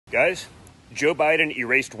Guys, Joe Biden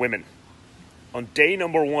erased women. On day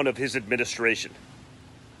number 1 of his administration,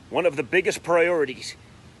 one of the biggest priorities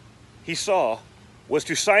he saw was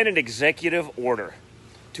to sign an executive order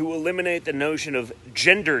to eliminate the notion of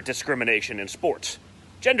gender discrimination in sports.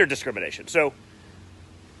 Gender discrimination. So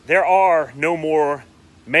there are no more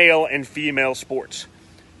male and female sports.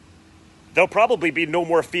 There'll probably be no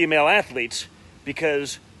more female athletes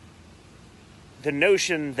because the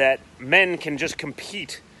notion that men can just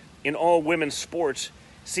compete in all women's sports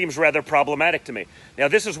seems rather problematic to me. Now,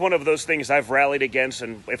 this is one of those things I've rallied against,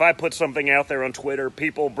 and if I put something out there on Twitter,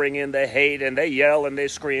 people bring in the hate and they yell and they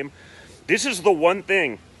scream. This is the one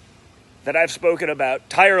thing that I've spoken about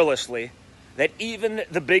tirelessly, that even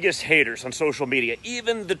the biggest haters on social media,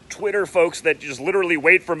 even the Twitter folks that just literally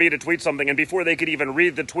wait for me to tweet something and before they could even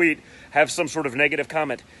read the tweet have some sort of negative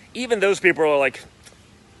comment, even those people are like,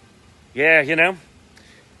 yeah,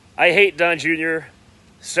 I hate Don Jr.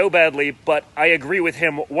 so badly, but I agree with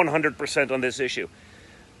him 100% on this issue.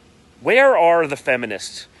 Where are the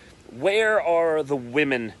feminists? Where are the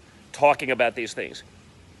women talking about these things?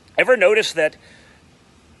 Ever notice that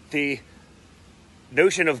the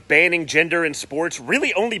notion of banning gender in sports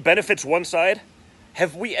really only benefits one side?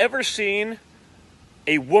 Have we ever seen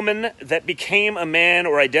a woman that became a man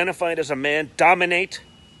or identified as a man dominate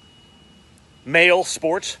male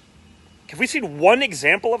sports? Have we seen one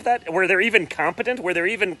example of that where they're even competent, where they're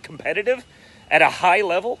even competitive at a high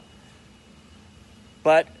level?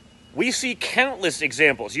 But we see countless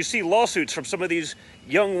examples. You see lawsuits from some of these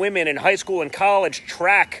young women in high school and college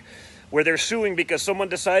track where they're suing because someone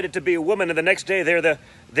decided to be a woman and the next day they're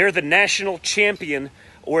the national champion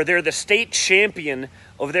or they're the state champion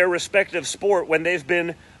of their respective sport when they've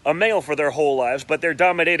been a male for their whole lives, but they're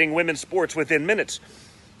dominating women's sports within minutes.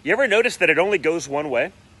 You ever notice that it only goes one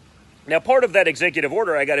way? Now, part of that executive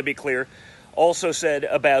order, I got to be clear, also said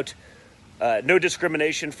about no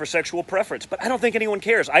discrimination for sexual preference. But I don't think anyone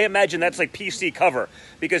cares. I imagine that's like PC cover,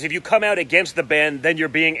 because if you come out against the ban, then you're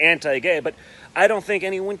being anti-gay. But I don't think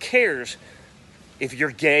anyone cares if you're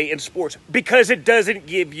gay in sports, because it doesn't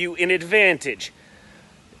give you an advantage.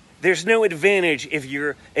 There's no advantage if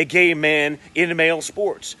you're a gay man in male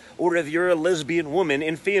sports or if you're a lesbian woman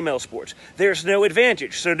in female sports. There's no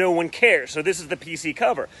advantage, so no one cares. So this is the PC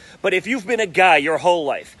cover. But if you've been a guy your whole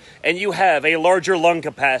life and you have a larger lung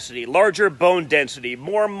capacity, larger bone density,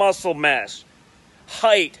 more muscle mass,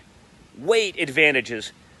 height, weight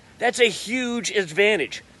advantages, that's a huge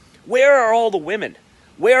advantage. Where are all the women?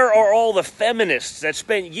 Where are all the feminists that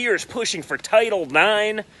spent years pushing for Title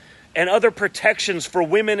IX and other protections for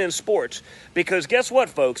women in sports? Because guess what,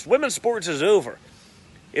 folks? Women's sports is over.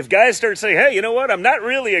 If guys start saying, hey, you know what? I'm not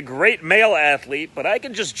really a great male athlete, but I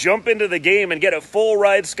can just jump into the game and get a full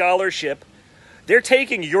ride scholarship, they're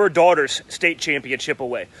taking your daughter's state championship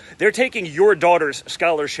away. They're taking your daughter's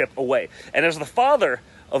scholarship away. And as the father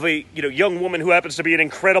of a young woman who happens to be an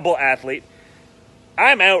incredible athlete,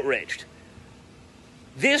 I'm outraged.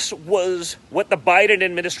 This was what the Biden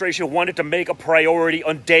administration wanted to make a priority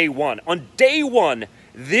on day one. On day one,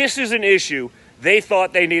 this is an issue they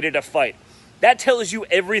thought they needed to fight. That tells you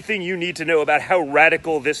everything you need to know about how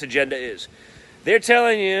radical this agenda is. They're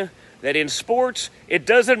telling you that in sports, it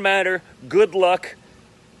doesn't matter. Good luck.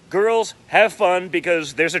 Girls, have fun,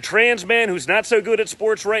 because there's a trans man who's not so good at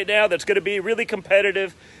sports right now that's going to be really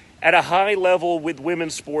competitive at a high level with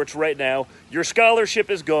women's sports right now. Your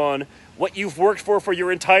scholarship is gone. What you've worked for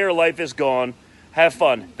your entire life is gone. Have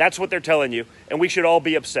fun. That's what they're telling you, and we should all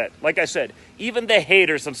be upset. Like I said, even the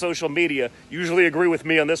haters on social media usually agree with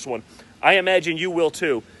me on this one. I imagine you will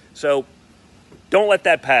too. So don't let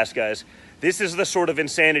that pass, guys. This is the sort of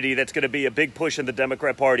insanity that's going to be a big push in the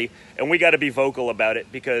Democrat Party, and we got to be vocal about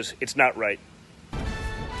it because it's not right.